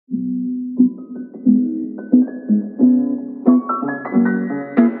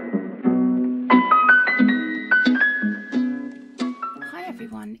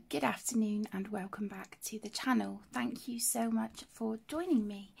Good afternoon and welcome back to the channel. Thank you so much for joining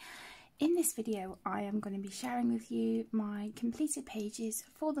me. In this video I am going to be sharing with you my completed pages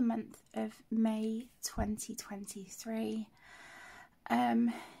for the month of May 2023.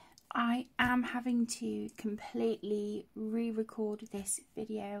 I am having to completely re-record this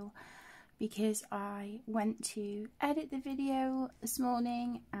video because I went to edit the video this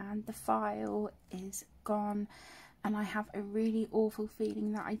morning and the file is gone, and I have a really awful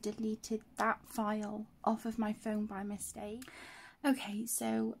feeling that I deleted that file off of my phone by mistake. Okay,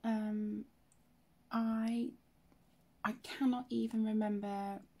 so I cannot even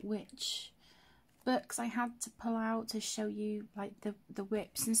remember which books I had to pull out to show you like the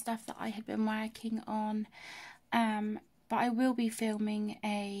whips and stuff that I had been working on, but I will be filming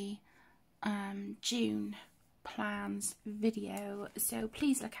a June plans video, so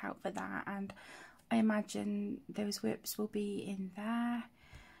please look out for that, and I imagine those whips will be in there.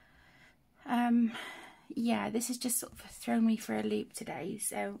 Yeah, this has just sort of thrown me for a loop today,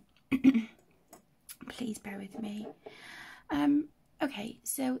 so please bear with me. Okay,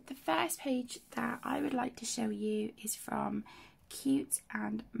 so the first page that I would like to show you is from Cute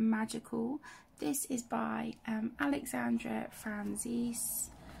and Magical. This is by Alexandra Franzese,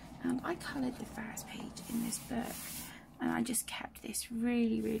 and I coloured the first page in this book, and I just kept this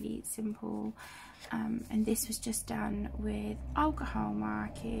really simple, and this was just done with alcohol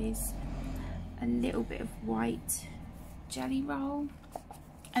markers, a little bit of white jelly roll,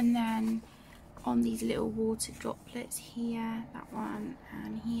 and then on these little water droplets here, that one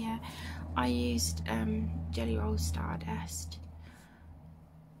and here, I used jelly roll stardust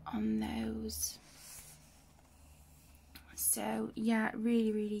on those. So yeah,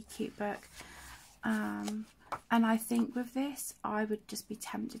 really cute book, and I think with this I would just be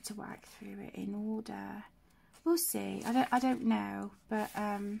tempted to work through it in order. We'll see. I don't know, but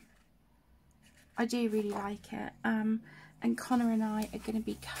I do really like it. And Connor and I are going to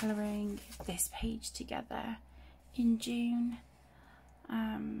be colouring this page together in June.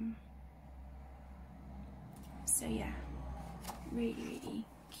 So yeah, really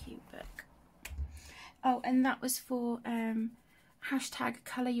cute book. Oh, and that was for hashtag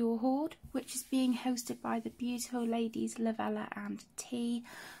Colour Your Hoard, which is being hosted by the beautiful ladies Lavella and T.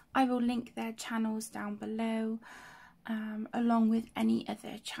 I will link their channels down below, along with any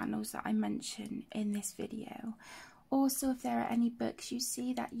other channels that I mention in this video. Also, if there are any books you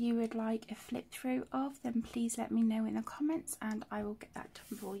see that you would like a flip through of, then please let me know in the comments and I will get that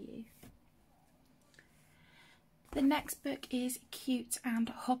done for you. The next book is Cute and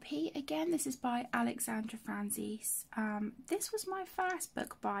Hoppy. Again, this is by Alexandra Franzese. This was my first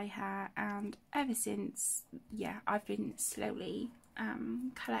book by her, and ever since, yeah, I've been slowly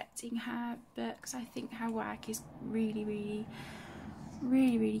collecting her books. I think her work is really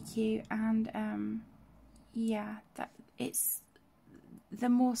cute, and yeah, that it's the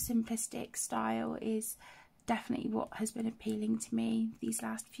more simplistic style is definitely what has been appealing to me these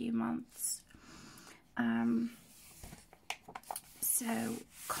last few months. So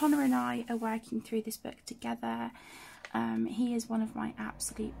Connor and I are working through this book together. He is one of my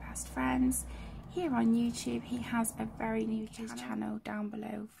absolute best friends here on YouTube. He has a very new channel down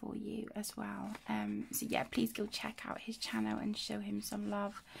below for you as well. So yeah, please go check out his channel and show him some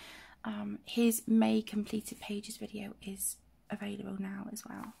love. His May completed pages video is available now as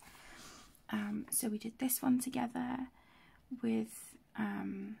well. So we did this one together with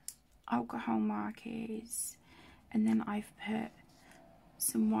alcohol markers, and then I've put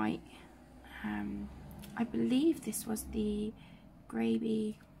some white, I believe this was the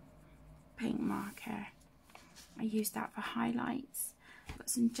Gravy paint marker. I used that for highlights. Got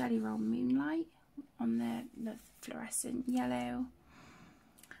some Jelly Roll Moonlight on the fluorescent yellow.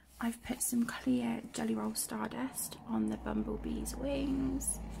 I've put some clear Jelly Roll Stardust on the bumblebee's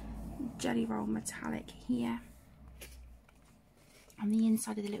wings, Jelly Roll Metallic here, on the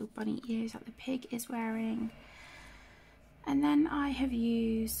inside of the little bunny ears that the pig is wearing. And then I have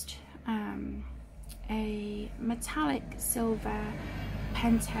used a metallic silver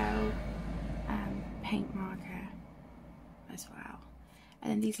Pentel paint marker as well.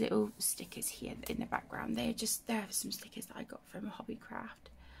 And then these little stickers here in the background, they're some stickers that I got from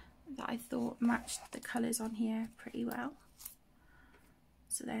Hobbycraft that I thought matched the colours on here pretty well.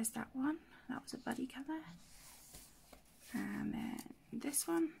 So there's that one, that was a buddy colour. And then this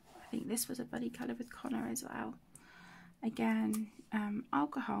one, I think this was a buddy colour with Connor as well. Again,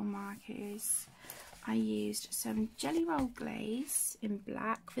 alcohol markers. I used some Jelly Roll Glaze in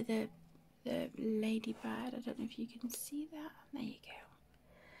black for the ladybird. I don't know if you can see that. There you go.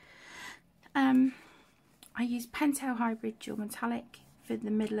 I used Pentel Hybrid Dual Metallic for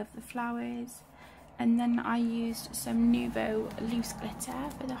the middle of the flowers. And then I used some Nuvo loose glitter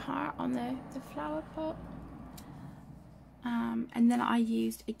for the heart on the flower pot. And then I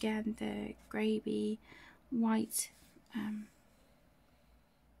used again the Graby white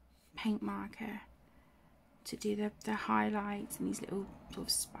paint marker to do the highlights and these little sort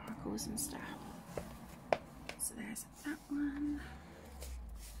of sparkles and stuff. So there's that one.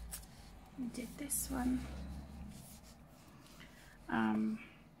 We did this one.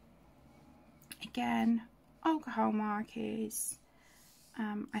 Again, alcohol markers.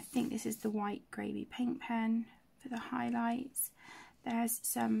 I think this is the white Graby paint pen for the highlights. There's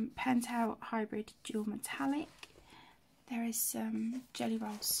some Pentel Hybrid Dual Metallic. There is some Jelly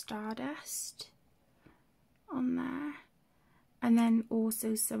Roll Stardust on there. And then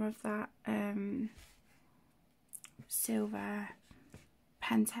also some of that silver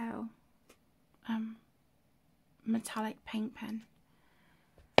Pentel metallic paint pen.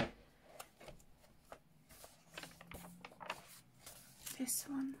 This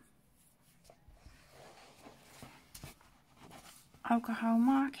one. Alcohol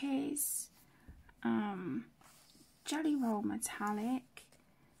markers, Jelly Roll Metallic,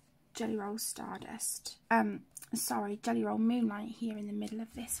 Jelly Roll Stardust, Jelly Roll Moonlight here in the middle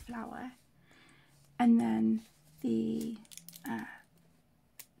of this flower, and then the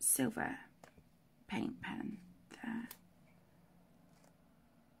silver paint pen there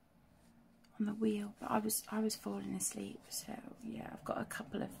on the wheel. But I was falling asleep, so yeah, I've got a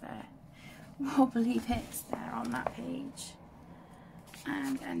couple of wobbly bits there on that page.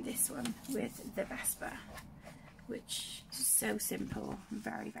 And then this one with the Vespa, which is so simple and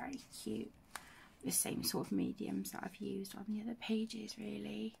very, very cute. The same sort of mediums that I've used on the other pages,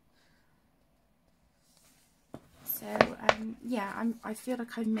 really. So yeah, I feel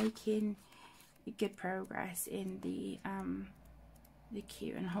like I'm making good progress in the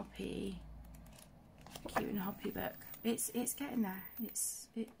Cute and Hoppy book. It's getting there.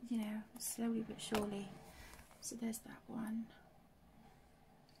 You know, slowly but surely. So there's that one.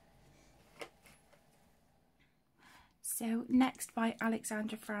 So next by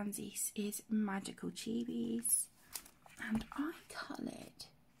Alexandra Franzis is Magical Chibis, and I coloured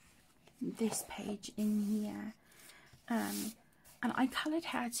this page in here, and I coloured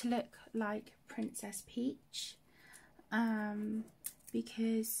her to look like Princess Peach,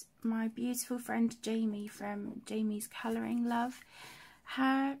 because my beautiful friend Jamie from Jamie's Colouring Love,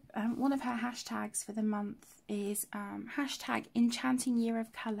 her one of her hashtags for the month is hashtag Enchanting Year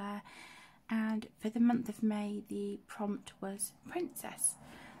of Colour. And for the month of May, the prompt was Princess.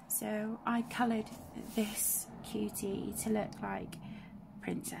 So I coloured this cutie to look like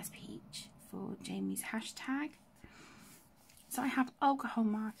Princess Peach for Jamie's hashtag. So I have alcohol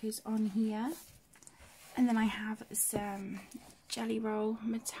markers on here. And then I have some Jelly Roll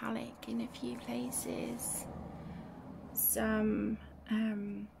Metallic in a few places. Some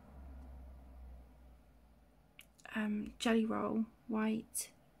Jelly Roll White.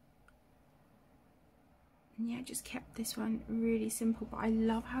 Yeah, just kept this one really simple, but I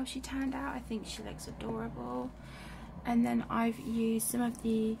love how she turned out. I think she looks adorable. And then I've used some of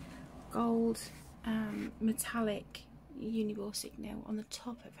the gold metallic Uniball Signal on the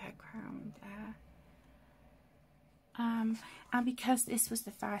top of her crown there. And because this was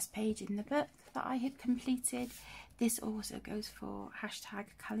the first page in the book that I had completed, this also goes for hashtag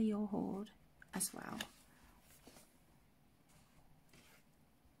Colour Your Hoard as well.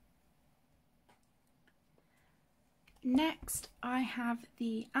 Next, I have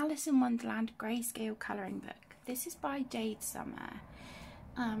the Alice in Wonderland Grayscale Colouring Book. This is by Jade Summer,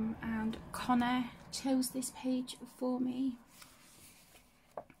 and Connor chose this page for me,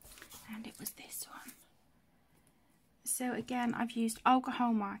 and it was this one. So again, I've used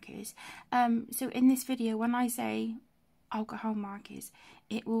alcohol markers. So in this video, when I say alcohol markers,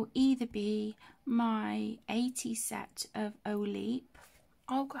 it will either be my 80 set of Oleep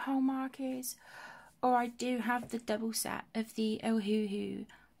alcohol markers, or I do have the double set of the Ohuhu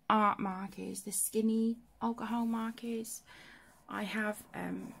art markers, the skinny alcohol markers. I have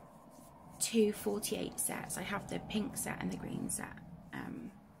 2 48 sets. I have the pink set and the green set.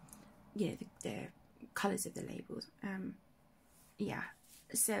 Yeah, the colours of the labels. Yeah,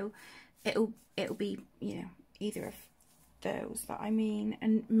 so it'll be, you know, either of those that I mean,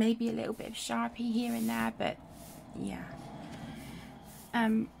 and maybe a little bit of Sharpie here and there, but yeah.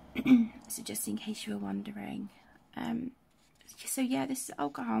 So just in case you were wondering, so yeah, this is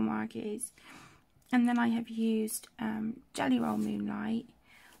alcohol markers, and then I have used Jelly Roll Moonlight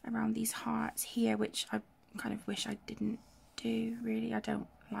around these hearts here, which I kind of wish I didn't do, really. I don't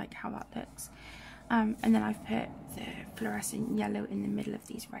like how that looks. And then I've put the fluorescent yellow in the middle of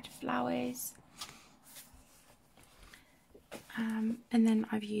these red flowers. And then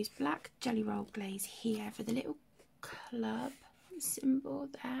I've used black Jelly Roll glaze here for the little club symbol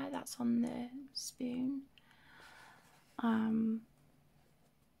there, that's on the spoon.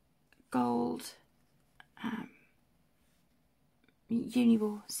 Gold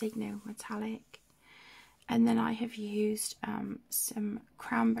Uniball Signo metallic, and then I have used some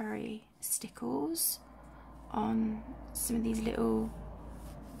cranberry stickles on some of these little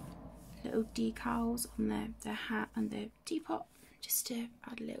decals on the hat and the teapot, just to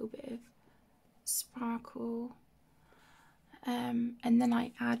add a little bit of sparkle. And then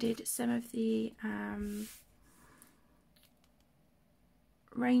I added some of the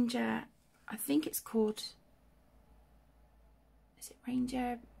Ranger, I think it's called, is it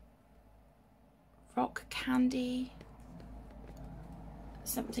Ranger Rock Candy?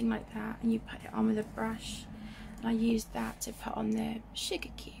 Something like that, and you put it on with a brush. And I used that to put on the sugar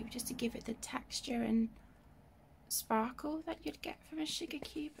cube, just to give it the texture and sparkle that you'd get from a sugar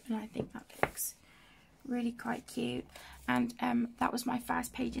cube, and I think that looks really quite cute. And that was my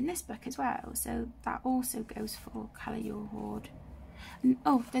first page in this book as well, so that also goes for Colour Your Hoard. And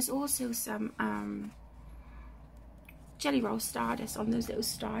oh, there's also some Jelly Roll Stardust on those little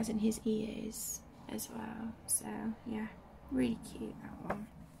stars in his ears as well, so yeah, really cute, that one.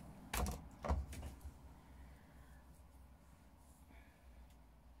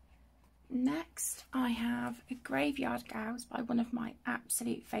 Next, I have a Graveyard Gals by one of my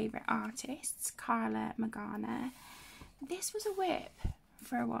absolute favourite artists, Carla Magana. This was a whip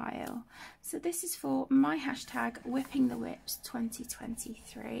for a while, so this is for my hashtag Whipping the Whips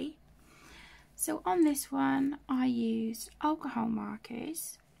 2023. So on this one, I used alcohol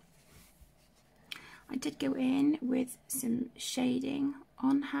markers. I did go in with some shading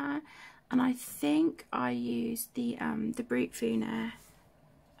on her, and I think I used the Brut Funer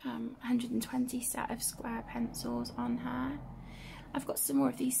 120 set of square pencils on her. I've got some more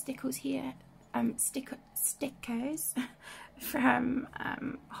of these stickers here, stickers from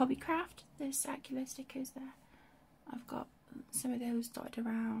Hobbycraft, the circular stickers there. I've got some of those dotted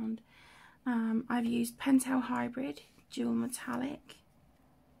around. I've used Pentel Hybrid Dual Metallic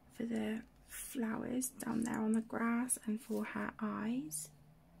for the flowers down there on the grass and for her eyes.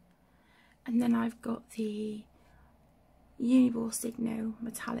 And then I've got the Uniball Signo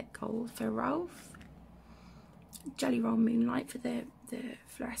Metallic Gold for Rolf. Jelly Roll Moonlight for the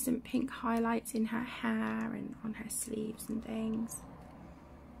fluorescent pink highlights in her hair and on her sleeves and things.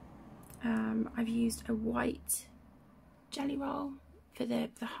 I've used a white Jelly Roll for the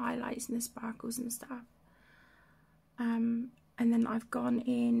highlights and the sparkles and stuff. And then I've gone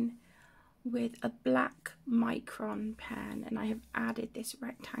in with a black Micron pen, and I have added this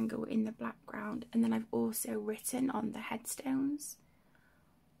rectangle in the background, and then I've also written on the headstones,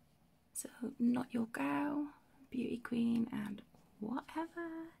 so Not Your Girl, Beauty Queen, and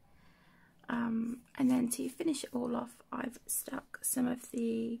whatever. And then to finish it all off, I've stuck some of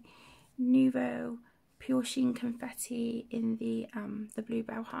the Nuvo Pure Sheen confetti in the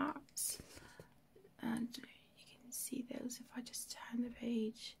bluebell hearts, and you can see those if I just turn the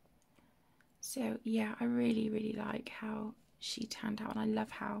page. So yeah, I really like how she turned out, and I love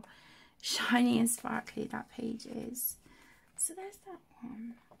how shiny and sparkly that page is. So there's that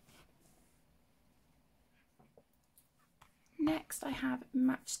one. Next I have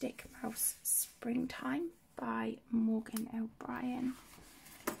Matchstick Mouse Springtime by Morgan O'Brien.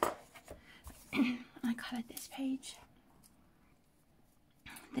 I coloured this page.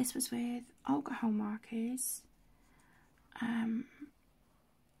 This was with alcohol markers.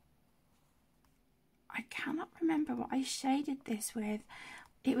 I cannot remember what I shaded this with.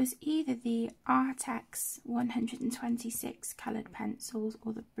 It was either the Artex 126 coloured pencils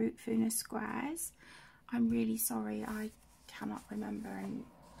or the Brut Funer squares. I'm really sorry, I cannot remember,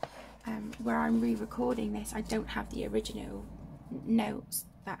 and where I'm re-recording this, I don't have the original notes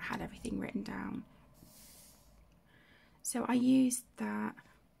that had everything written down. So I used that.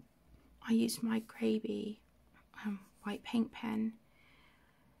 I used my Graby white paint pen.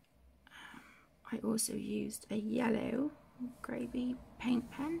 I also used a yellow Graby paint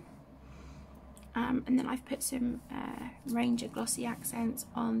pen. And then I've put some Ranger glossy accents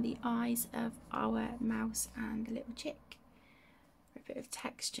on the eyes of our mouse and the little chick for a bit of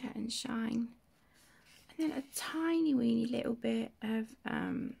texture and shine. And then a tiny weeny little bit of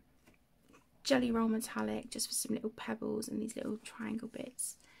Jelly Roll Metallic, just for some little pebbles and these little triangle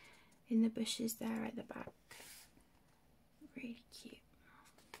bits in the bushes there at the back. Really cute.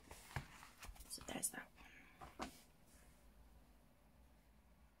 So there's that one.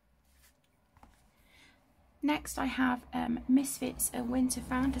 next I have Misfits, a Winter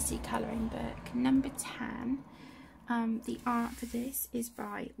Fantasy colouring book, number 10. The art for this is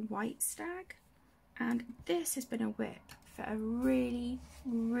by White Stag, and this has been a whip for a really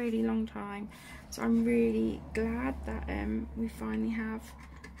long time, so I'm really glad that we finally have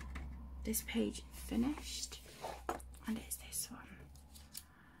this page finished. And it's this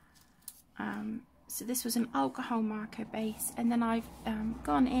one. So this was an alcohol marker base, and then I've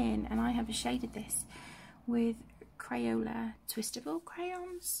gone in and I have shaded this with Crayola twistable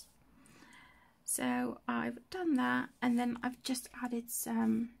crayons. So I've done that, and then I've just added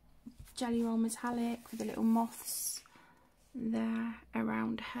some Jelly Roll Metallic with the little moths there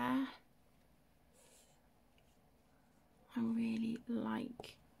around her. I really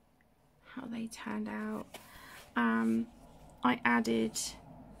like how they turned out. I added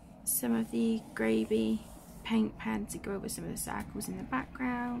some of the Graby paint pen to go over some of the circles in the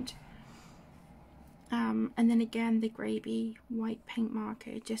background. And then again the Graby white paint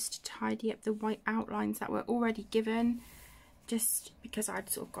marker just to tidy up the white outlines that were already given, just because I'd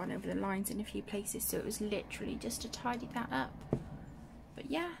sort of gone over the lines in a few places, so it was literally just to tidy that up. But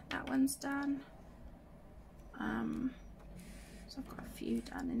yeah, that one's done. So I've got a few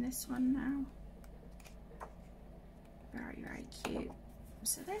done in this one now. Very cute.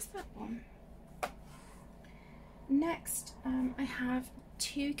 So there's that one. Next, I have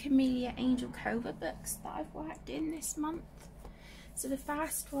 2 Camellia Angel Cova books that I've worked in this month. So the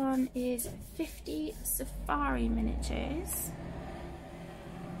first one is 50 Safari Miniatures.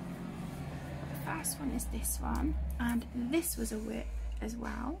 The first one is this one, and this was a whip as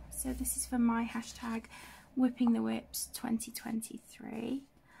well. So this is for my hashtag Whipping the Whips 2023.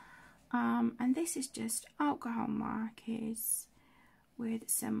 And this is just alcohol markers with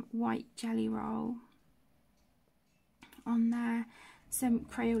some white jelly roll on there, some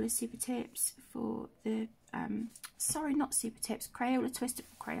Crayola Super Tips for the sorry, not Super Tips, Crayola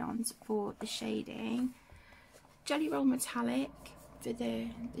twistable crayons for the shading, Jelly Roll Metallic for the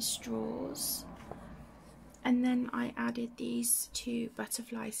straws, and then I added these 2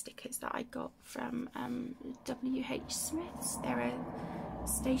 butterfly stickers that I got from WH Smith's. They're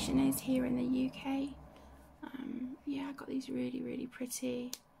stationers here in the UK. Yeah, I got these really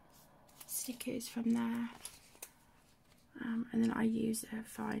pretty stickers from there. And then I use a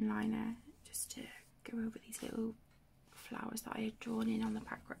fine liner just to go over these little flowers that I had drawn in on the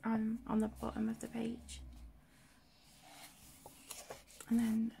background, on the bottom of the page. And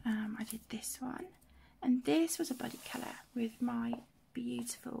then I did this one, and this was a buddy colour with my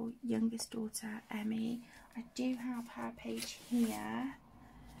beautiful youngest daughter Emmy. I do have her page here.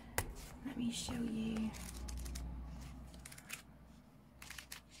 Let me show you.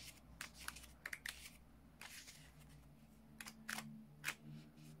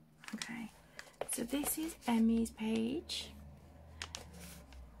 Okay, so this is Emmy's page,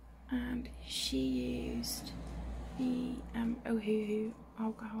 and she used the Ohuhu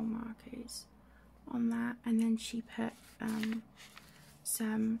alcohol markers on that, and then she put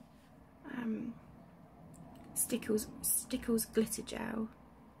some Stickles glitter gel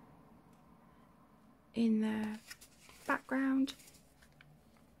in the background,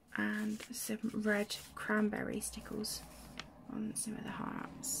 and some red cranberry stickles on some of the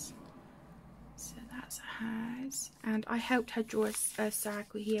hearts. So that's hers, and I helped her draw a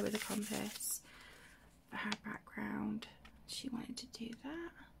circle here with a compass for her background. She wanted to do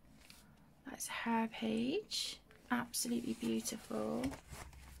that. That's her page, absolutely beautiful.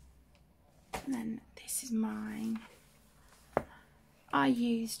 And then this is mine. I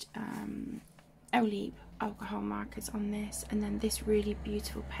used Olip alcohol markers on this, and then this really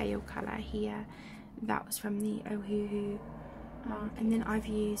beautiful pale colour here, that was from the Ohuhu. And then I've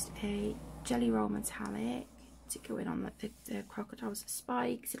used a Jelly Roll Metallic to go in on the crocodile's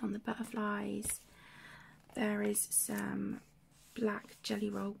spikes and on the butterflies. There is some black Jelly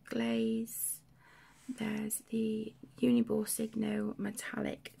Roll glaze. There's the Uniball Signo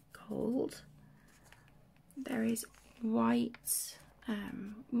Metallic Gold. There is white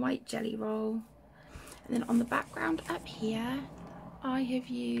Jelly Roll. And then on the background up here, I have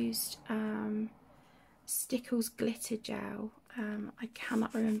used Stickles Glitter Gel. I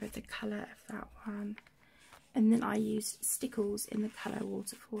cannot remember the colour of that one. And then I used Stickles in the colour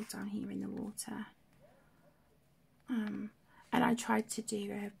Waterfall down here in the water. And I tried to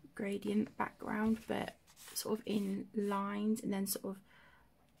do a gradient background, but sort of in lines, and then sort of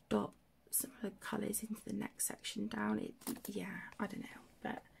dot some of the colours into the next section down. Yeah, I don't know,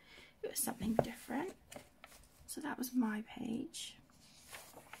 but it was something different. So that was my page.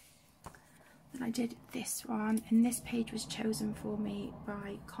 The I did this one, and this page was chosen for me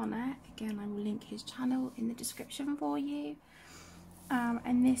by Connor. Again, I will link his channel in the description for you.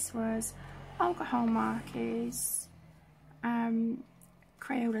 And this was alcohol markers, Crayola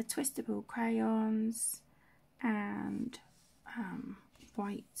twistable crayons, and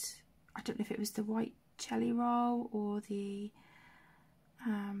white, I don't know if it was the white jelly roll or the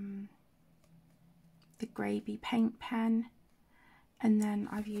Graby paint pen. And then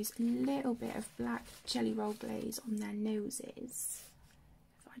I've used a little bit of black jelly roll glaze on their noses.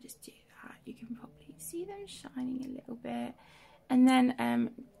 If I just do that, you can probably see them shining a little bit. And then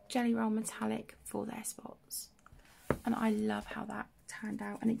jelly roll metallic for their spots. And I love how that turned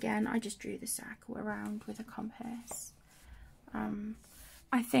out. And again, I just drew the circle around with a compass.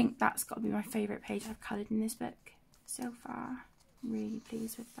 I think that's got to be my favourite page I've coloured in this book so far. I'm really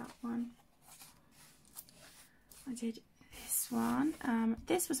pleased with that one. I did this one.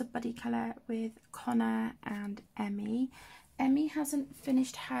 This was a buddy colour with Connor and Emmy. Emmy hasn't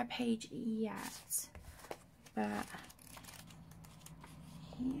finished her page yet, but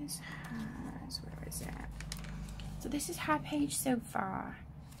here's hers. Where is it? So this is her page so far,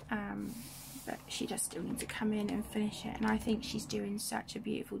 but she just still needs to come in and finish it, and I think she's doing such a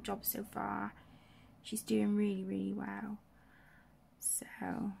beautiful job so far. She's doing really, really well. So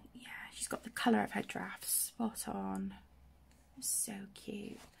yeah, she's got the colour of her drafts spot on. So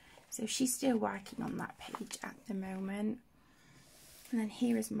cute. So she's still working on that page at the moment. And then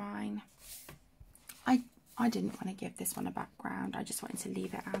here is mine. I didn't want to give this one a background. I just wanted to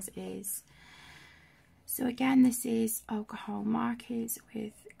leave it as is. So again, this is alcohol markers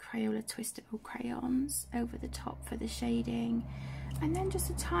with Crayola twistable crayons over the top for the shading, and then just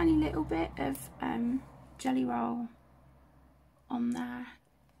a tiny little bit of jelly roll on there.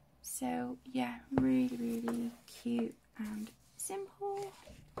 So yeah, really, really cute and simple.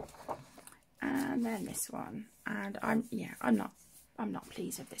 And then this one, and I'm not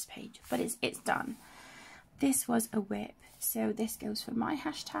pleased with this page, but it's done. This was a whip, so this goes for my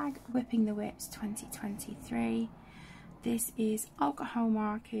hashtag Whipping the Whips 2023. This is alcohol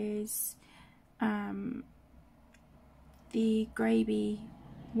markers, the Graby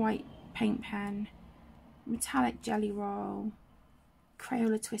white paint pen, metallic jelly roll,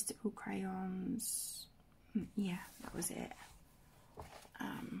 Crayola twistable crayons. Yeah, that was it.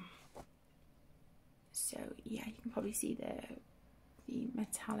 So yeah, you can probably see the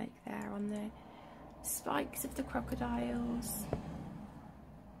metallic there on the spikes of the crocodiles.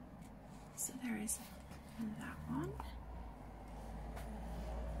 So there is that one.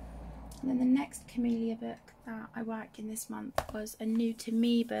 And then the next Camellia book that I worked in this month was a new to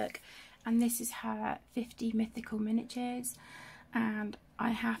me book, and this is her 50 mythical miniatures. And I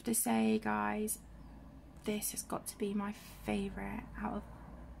have to say, guys, this has got to be my favourite out of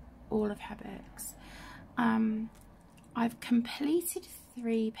all of her books. I've completed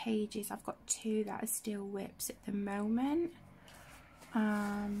 3 pages. I've got 2 that are still whips at the moment.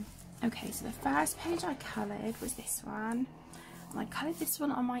 Okay, so the first page I coloured was this one. And I coloured this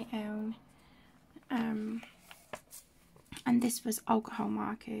one on my own. And this was alcohol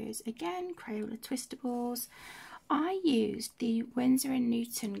markers. Again, Crayola twistables. I used the Winsor &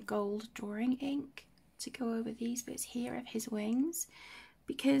 Newton gold drawing ink to go over these bits here of his wings,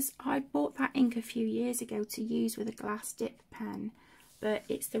 because I bought that ink a few years ago to use with a glass dip pen, but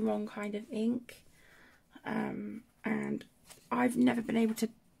it's the wrong kind of ink, and I've never been able to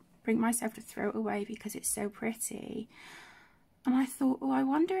bring myself to throw it away because it's so pretty. And I thought, oh, I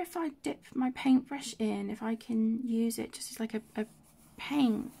wonder if I dip my paintbrush in, if I can use it just as like a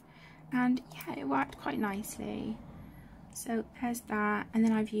paint. And yeah, it worked quite nicely. So there's that. And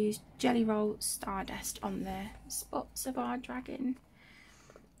then I've used Jelly Roll Stardust on the spots of our dragon.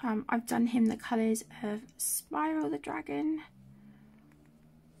 I've done him the colours of Spiral the dragon.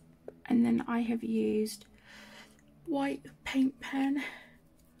 And then I have used white paint pen,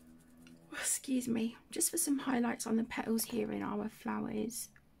 excuse me, just for some highlights on the petals here in our flowers.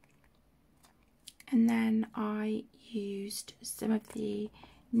 And then I used some of the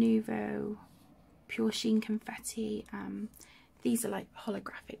Nuvo Pure Sheen confetti. These are like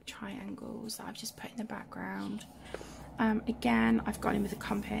holographic triangles that I've just put in the background. Again, I've gone in with a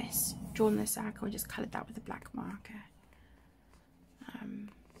compass, drawn the circle and just coloured that with a black marker.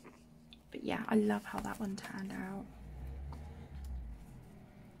 But yeah, I love how that one turned out.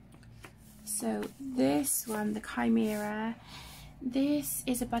 So this one, the Chimera, this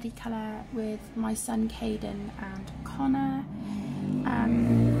is a buddy colour with my son Caden and Connor.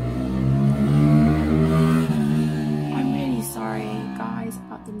 I'm really sorry guys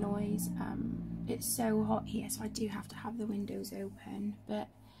about the noise. It's so hot here, so I do have to have the windows open, but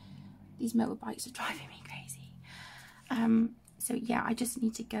these motorbikes are driving me crazy. So yeah, I just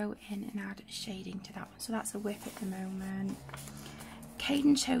need to go in and add shading to that one. So that's a whip at the moment.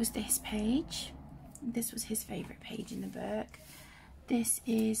 Caden chose this page. This was his favourite page in the book. This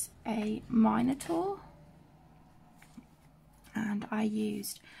is a Minotaur, and I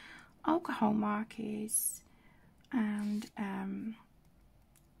used alcohol markers and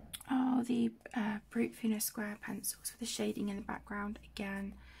the Brute Funa square pencils for the shading in the background.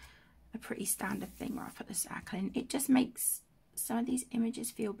 Again, a pretty standard thing where I put the circle in. It just makes some of these images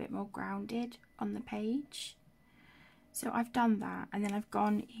feel a bit more grounded on the page. So I've done that, and then I've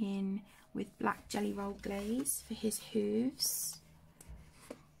gone in with black Jelly Roll glaze for his hooves.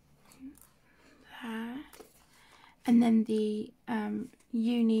 There. And then the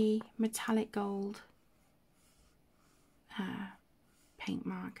Uni Metallic Gold paint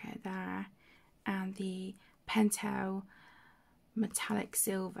marker there, and the Pentel Metallic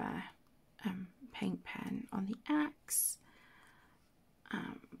Silver paint pen on the axe.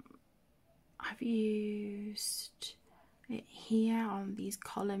 I've used it here on these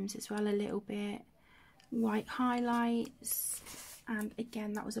columns as well a little bit. White highlights, and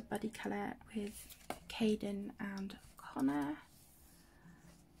again that was a buddy colour with Caden and Connor.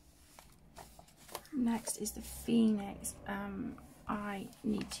 Next is the Phoenix. I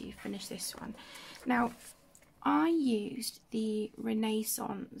need to finish this one. Now, I used the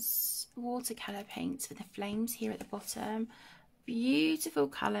Renaissance watercolour paints for the flames here at the bottom. Beautiful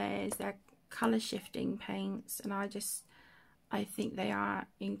colours, they're colour shifting paints, and I think they are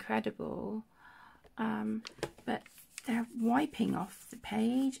incredible. But they're wiping off the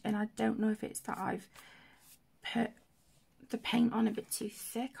page, and I don't know if it's that I've put the paint on a bit too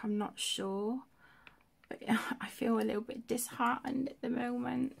thick, I'm not sure. But I feel a little bit disheartened at the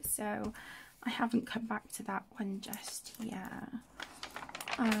moment, so I haven't come back to that one just yet.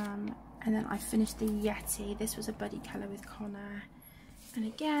 And then I finished the Yeti. This was a buddy colour with Connor, and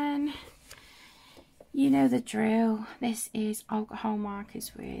again, you know the drill. This is alcohol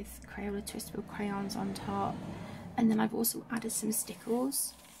markers with Crayola twistable crayons on top, and then I've also added some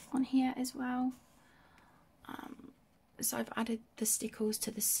stickles on here as well. So I've added the stickles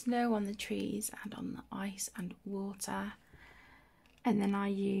to the snow on the trees and on the ice and water, and then I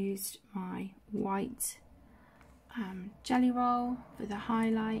used my white Jelly Roll for the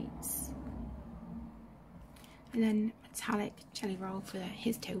highlights, and then metallic Jelly Roll for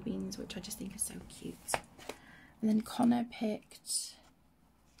his toe beans, which I just think are so cute. And then Connor picked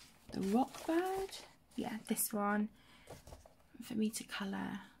the Rockbird, yeah, this one for me to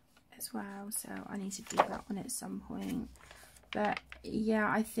colour as well, so I need to do that one at some point. But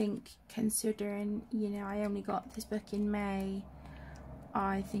yeah, I think considering, you know, I only got this book in May,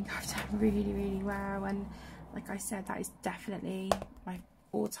 I think I've done really well, and like I said, that is definitely my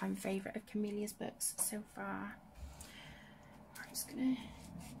all-time favourite of Camelia's books so far. I'm just gonna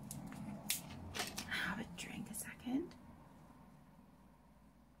have a drink a second.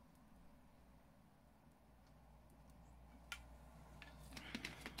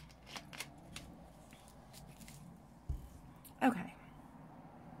 Okay,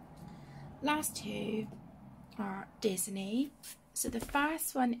 last two are Disney. So the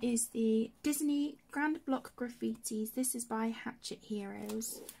first one is the Disney Grand Block Graffitis. This is by Hatchet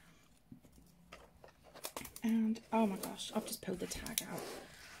Heroes. And oh my gosh, I've just pulled the tag out.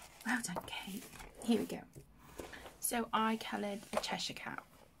 Well done, Kate. Here we go. So I coloured a Cheshire Cat.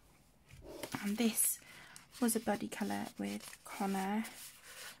 And this was a buddy colour with Connor.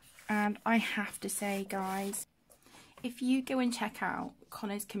 And I have to say, guys, if you go and check out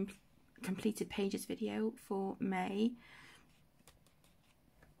Connor's completed pages video for May,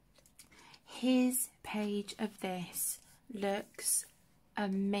 his page of this looks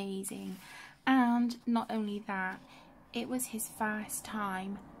amazing. And not only that, it was his first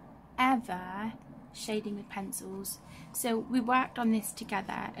time ever shading with pencils. So we worked on this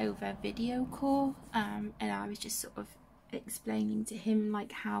together over video call, and I was just sort of explaining to him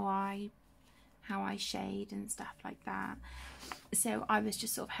like how I shade and stuff like that. So I was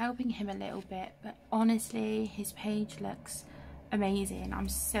just sort of helping him a little bit, but honestly his page looks amazing. I'm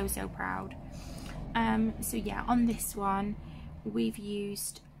so proud. So yeah, on this one we've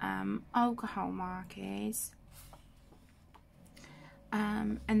used alcohol markers,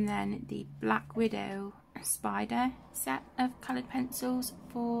 and then the Black Widow Spider set of coloured pencils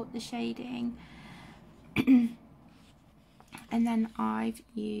for the shading. And then I've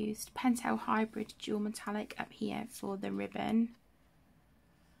used Pentel Hybrid Dual Metallic up here for the ribbon.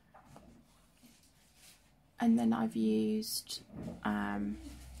 And then I've used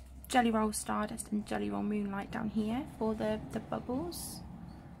Jelly Roll Stardust and Jelly Roll Moonlight down here for the bubbles,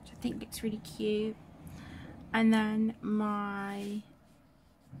 which I think looks really cute. And then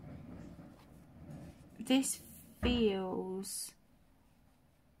this feels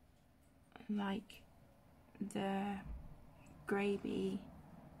like the Graby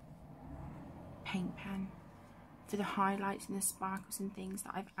paint pen for the highlights and the sparkles and things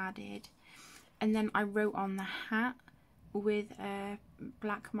that I've added. And then I wrote on the hat with a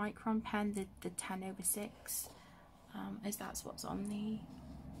black micron pen, the 10/6, as that's what's on the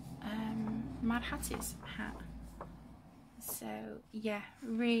Mad Hatters hat. So yeah,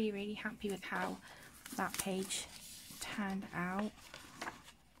 really happy with how that page turned out.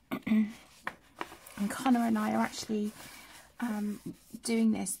 And Connor and I are actually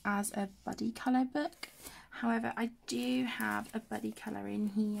doing this as a buddy colour book. However, I do have a buddy colour in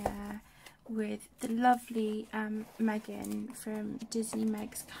here with the lovely Megan from Disney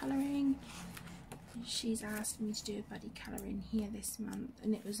Meg's Colouring. She's asked me to do a buddy colour in here this month,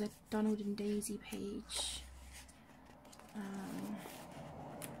 and it was a Donald and Daisy page.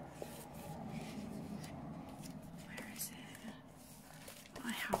 Where is it?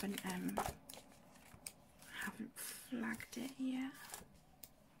 I haven't flagged it yet.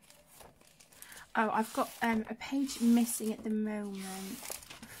 Oh, I've got a page missing at the moment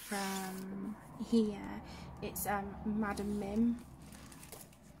from here. It's Madam Mim.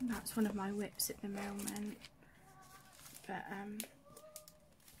 That's one of my whips at the moment. But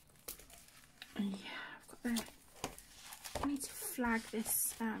yeah, I've got I need to flag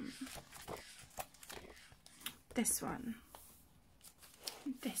this this one.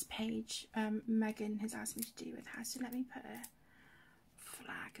 This page Megan has asked me to do with her, so let me put a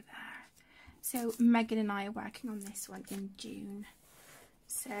flag there. So Megan and I are working on this one in June.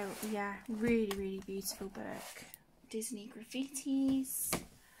 So yeah, really beautiful book. Disney graffitis.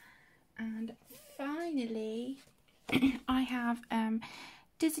 And finally I have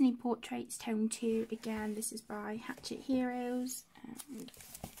Disney Portraits Tome 2. Again, this is by Hatchet Heroes. And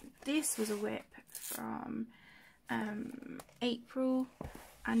this was a whip from April,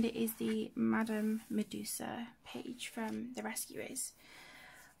 and it is the Madame Medusa page from The Rescuers.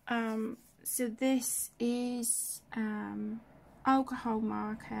 So this is alcohol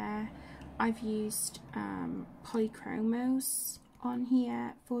marker. I've used polychromos on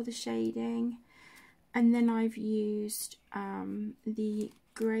here for the shading, and then I've used the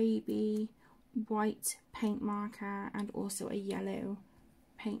Graby white paint marker and also a yellow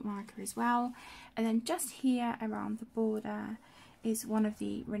paint marker as well. And then just here around the border is one of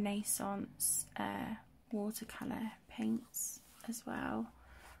the Renaissance watercolour paints as well.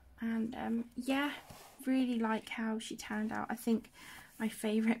 And yeah, really like how she turned out. I think my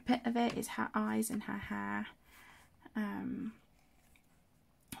favourite bit of it is her eyes and her hair.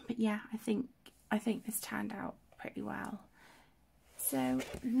 But yeah, I think this turned out pretty well. So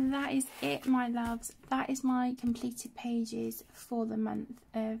that is it, my loves. That is my completed pages for the month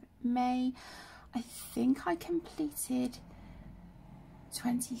of May. I think I completed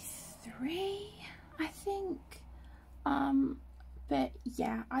 23, I think. But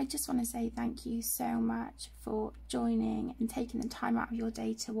yeah, I just want to say thank you so much for joining and taking the time out of your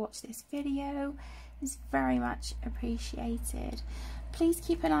day to watch this video. It's very much appreciated. Please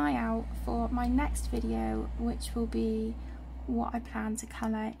keep an eye out for my next video, which will be what I plan to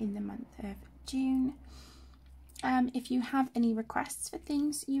colour in the month of June. If you have any requests for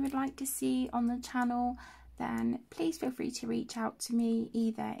things you would like to see on the channel, then please feel free to reach out to me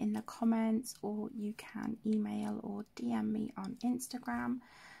either in the comments, or you can email or DM me on Instagram.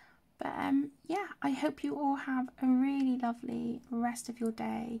 But yeah, I hope you all have a really lovely rest of your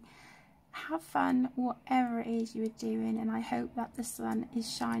day. Have fun whatever it is you are doing, and I hope that the sun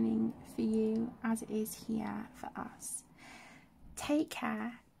is shining for you as it is here for us. Take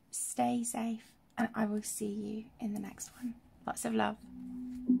care, stay safe, and I will see you in the next one. Lots of love.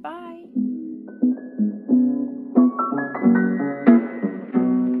 Bye.